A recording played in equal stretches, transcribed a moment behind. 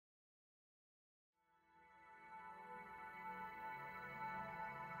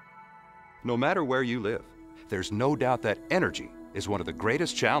No matter where you live, there's no doubt that energy is one of the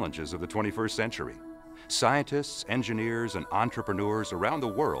greatest challenges of the 21st century. Scientists, engineers, and entrepreneurs around the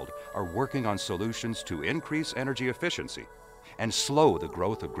world are working on solutions to increase energy efficiency and slow the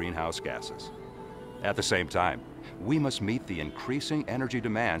growth of greenhouse gases. At the same time, we must meet the increasing energy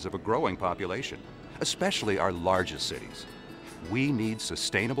demands of a growing population, especially our largest cities. We need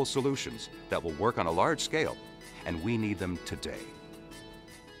sustainable solutions that will work on a large scale, and we need them today.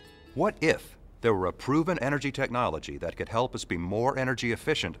 What if there were a proven energy technology that could help us be more energy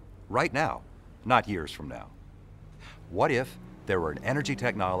efficient right now, not years from now? What if there were an energy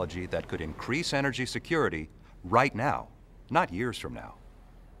technology that could increase energy security right now, not years from now?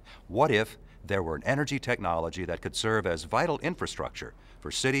 What if there were an energy technology that could serve as vital infrastructure for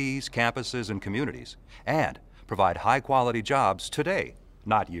cities, campuses, and communities, and provide high-quality jobs today,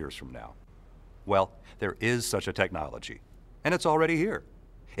 not years from now? Well, there is such a technology, and it's already here.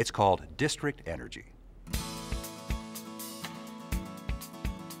 It's called district energy.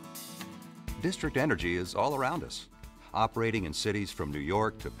 District energy is all around us, operating in cities from New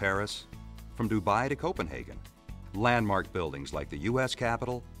York to Paris, from Dubai to Copenhagen. Landmark buildings like the U.S.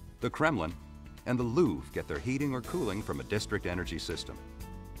 Capitol, the Kremlin, and the Louvre get their heating or cooling from a district energy system.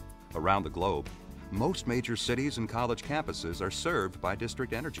 Around the globe, most major cities and college campuses are served by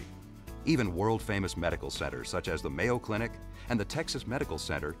district energy. Even world-famous medical centers such as the Mayo Clinic and the Texas Medical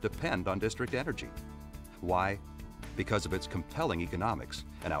Center depend on district energy. Why? Because of its compelling economics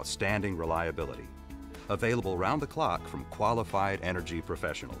and outstanding reliability, available round the clock from qualified energy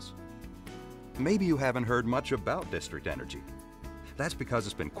professionals. Maybe you haven't heard much about district energy. That's because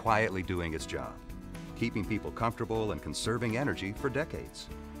it's been quietly doing its job, keeping people comfortable and conserving energy for decades,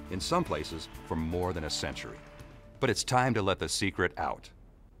 in some places for more than a century. But it's time to let the secret out.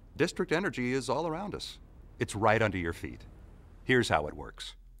 District energy is all around us. It's right under your feet. Here's how it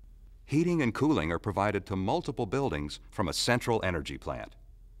works. Heating and cooling are provided to multiple buildings from a central energy plant.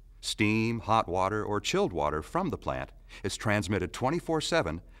 Steam, hot water, or chilled water from the plant is transmitted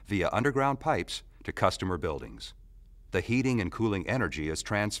 24/7 via underground pipes to customer buildings. The heating and cooling energy is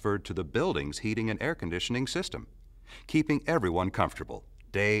transferred to the building's heating and air conditioning system, keeping everyone comfortable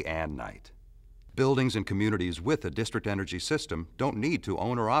day and night. Buildings and communities with a district energy system don't need to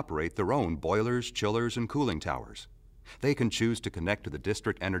own or operate their own boilers, chillers, and cooling towers. They can choose to connect to the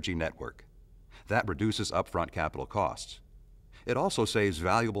district energy network. That reduces upfront capital costs. It also saves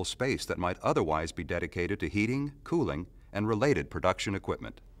valuable space that might otherwise be dedicated to heating, cooling, and related production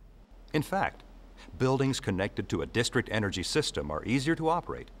equipment. In fact, buildings connected to a district energy system are easier to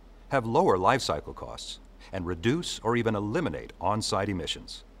operate, have lower life cycle costs, and reduce or even eliminate on-site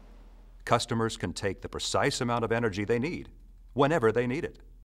emissions. Customers can take the precise amount of energy they need, whenever they need it.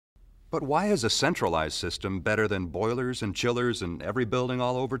 But why is a centralized system better than boilers and chillers in every building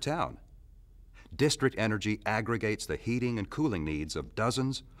all over town? District energy aggregates the heating and cooling needs of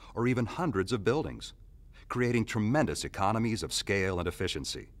dozens or even hundreds of buildings, creating tremendous economies of scale and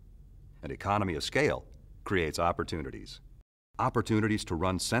efficiency. An economy of scale creates opportunities. Opportunities to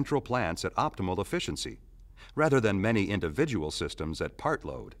run central plants at optimal efficiency, rather than many individual systems at part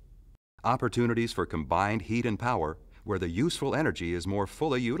load. Opportunities for combined heat and power where the useful energy is more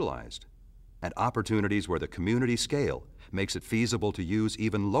fully utilized. And opportunities where the community scale makes it feasible to use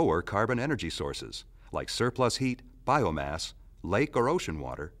even lower carbon energy sources, like surplus heat, biomass, lake or ocean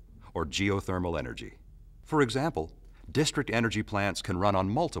water, or geothermal energy. For example, district energy plants can run on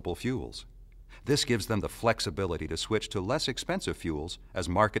multiple fuels. This gives them the flexibility to switch to less expensive fuels as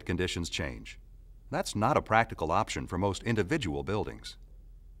market conditions change. That's not a practical option for most individual buildings.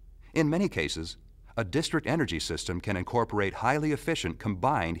 In many cases, a district energy system can incorporate highly efficient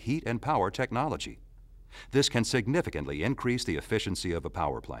combined heat and power technology. This can significantly increase the efficiency of a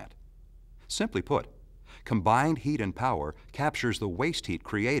power plant. Simply put, combined heat and power captures the waste heat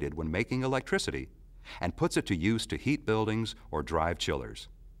created when making electricity and puts it to use to heat buildings or drive chillers.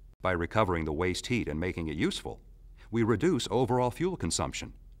 By recovering the waste heat and making it useful, we reduce overall fuel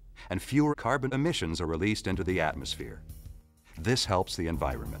consumption, and fewer carbon emissions are released into the atmosphere. This helps the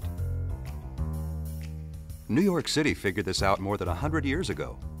environment. New York City figured this out more than 100 years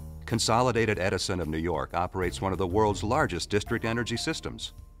ago. Consolidated Edison of New York operates one of the world's largest district energy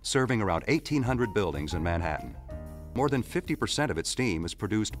systems, serving around 1,800 buildings in Manhattan. More than 50% of its steam is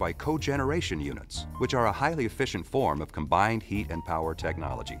produced by cogeneration units, which are a highly efficient form of combined heat and power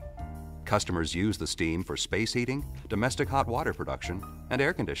technology. Customers use the steam for space heating, domestic hot water production, and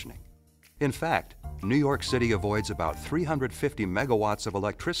air conditioning. In fact, New York City avoids about 350 megawatts of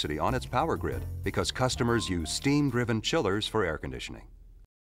electricity on its power grid because customers use steam-driven chillers for air conditioning.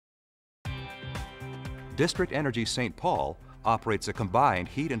 District Energy St. Paul operates a combined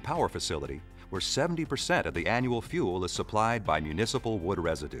heat and power facility where 70% of the annual fuel is supplied by municipal wood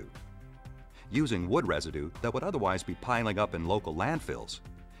residue. Using wood residue that would otherwise be piling up in local landfills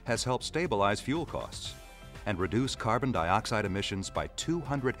has helped stabilize fuel costs and reduce carbon dioxide emissions by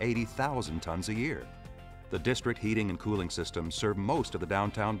 280,000 tons a year. The district heating and cooling systems serve most of the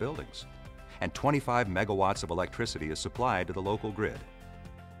downtown buildings, and 25 megawatts of electricity is supplied to the local grid.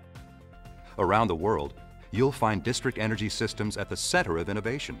 Around the world, you'll find district energy systems at the center of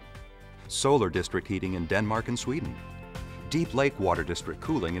innovation. Solar district heating in Denmark and Sweden, Deep Lake Water District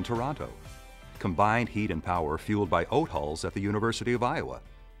cooling in Toronto, combined heat and power fueled by oat hulls at the University of Iowa,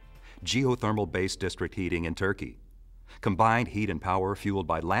 geothermal-based district heating in Turkey, combined heat and power fueled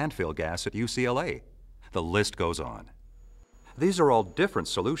by landfill gas at UCLA. The list goes on. These are all different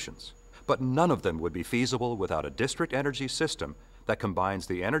solutions, but none of them would be feasible without a district energy system that combines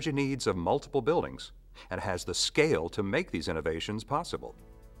the energy needs of multiple buildings and has the scale to make these innovations possible.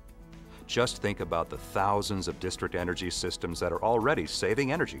 Just think about the thousands of district energy systems that are already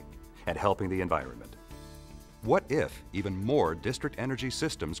saving energy and helping the environment. What if even more district energy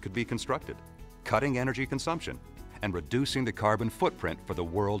systems could be constructed, cutting energy consumption and reducing the carbon footprint for the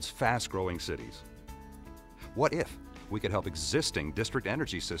world's fast-growing cities? What if we could help existing district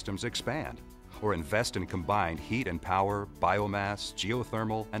energy systems expand or invest in combined heat and power, biomass,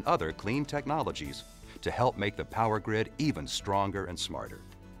 geothermal, and other clean technologies to help make the power grid even stronger and smarter?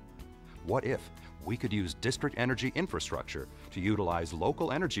 What if we could use district energy infrastructure to utilize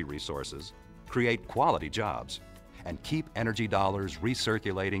local energy resources, create quality jobs, and keep energy dollars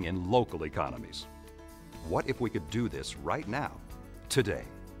recirculating in local economies? What if we could do this right now, today?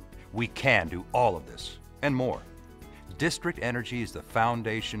 We can do all of this and more. District energy is the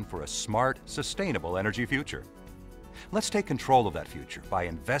foundation for a smart, sustainable energy future. Let's take control of that future by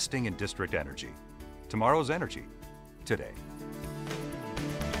investing in district energy. Tomorrow's energy, today.